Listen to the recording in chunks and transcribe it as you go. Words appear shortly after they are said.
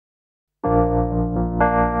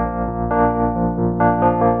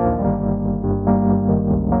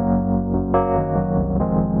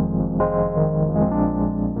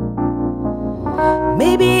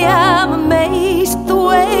Maybe I'm amazed the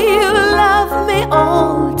way you love me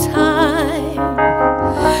all the time.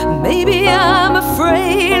 Maybe I'm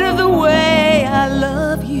afraid of the way I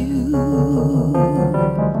love you.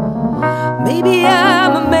 Maybe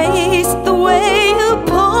I'm amazed the way you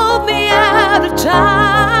pulled me out of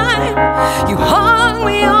time. You hung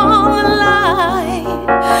me on the line.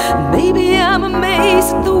 Maybe I'm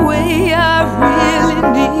amazed the way I really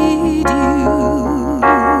need you.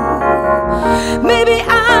 Maybe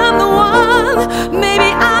I'm the one, maybe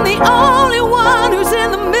I'm the only one who's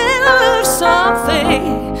in the middle of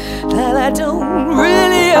something that I don't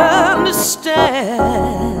really understand.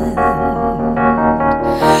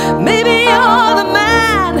 Maybe you're the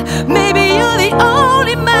man, maybe you're the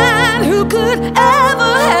only man who could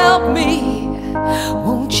ever help me.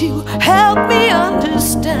 Won't you help me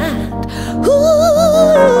understand? Ooh.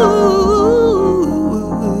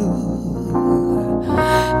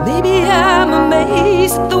 Maybe I'm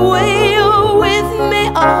amazed the way you're with me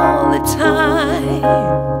all the time.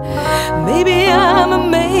 Maybe I'm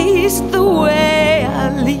amazed the way I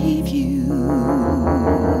leave you.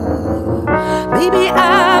 Maybe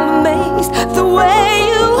I'm amazed the way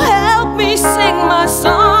you help me sing my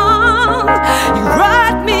song. You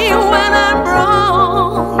right me when I'm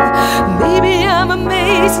wrong. Maybe I'm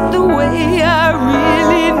amazed the way I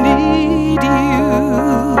really need you.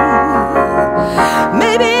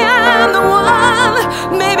 Maybe I'm the one,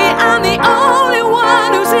 maybe I'm the only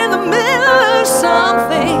one who's in the middle of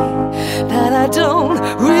something that I don't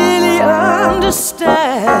really understand.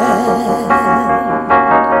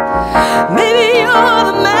 Maybe you're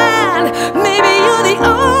the man, maybe you're the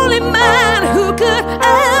only man who could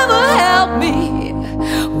ever help me.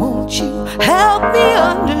 Won't you help me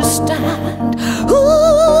understand? Ooh.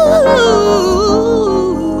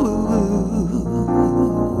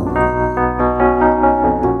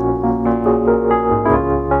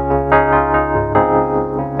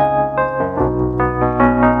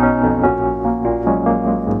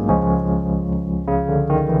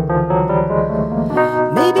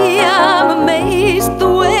 Maybe I'm amazed the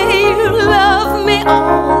way you love me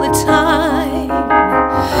all the time.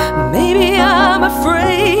 Maybe I'm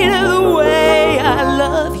afraid of the way I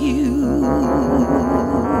love you.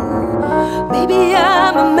 Maybe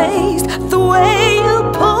I'm amazed the way you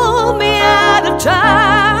pulled me out of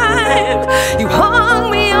time. You hung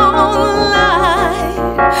me on the line.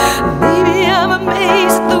 Maybe I'm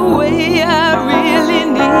amazed the way I really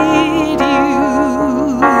need you.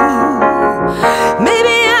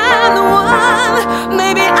 Maybe I'm the one,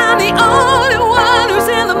 maybe I'm the only one who's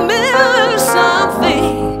in the middle of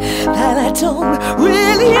something that I don't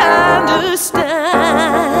really understand.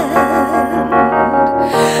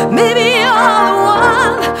 Maybe you're the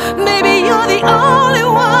one, maybe you're the only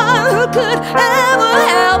one who could ever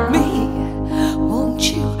help me. Won't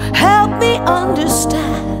you help me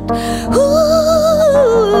understand? Ooh.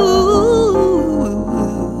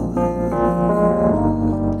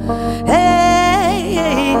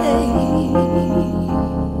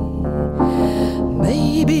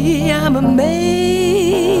 Maybe I'm amazed.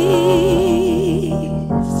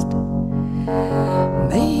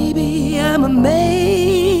 Maybe I'm amazed.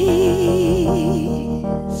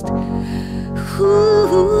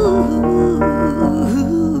 Ooh.